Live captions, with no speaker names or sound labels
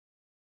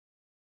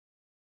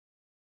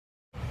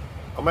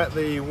I'm at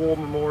the War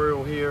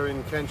Memorial here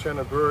in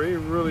Kanchanaburi.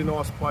 Really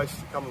nice place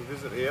to come and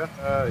visit here.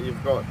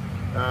 You've got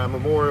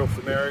memorial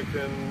for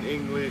American,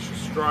 English,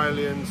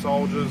 Australian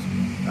soldiers,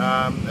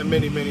 and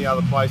many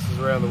other places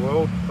around the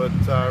world, but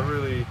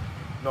really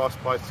nice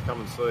place to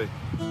come and see.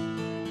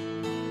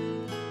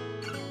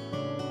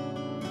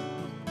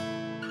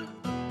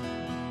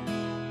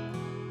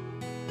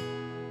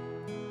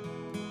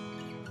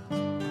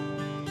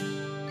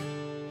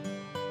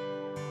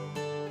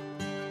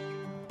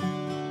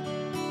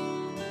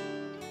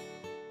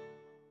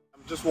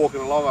 Just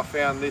walking along, I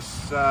found this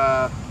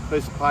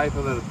piece of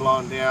paper that had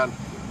blown down,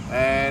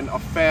 and I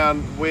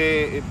found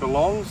where it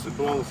belongs. It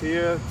belongs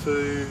here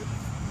to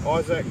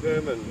Isaac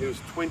Herman. He was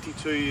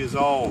 22 years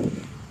old.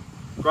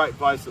 Great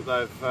place that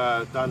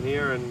they've done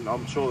here, and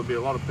I'm sure there'll be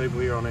a lot of people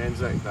here on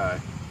Anzac Day.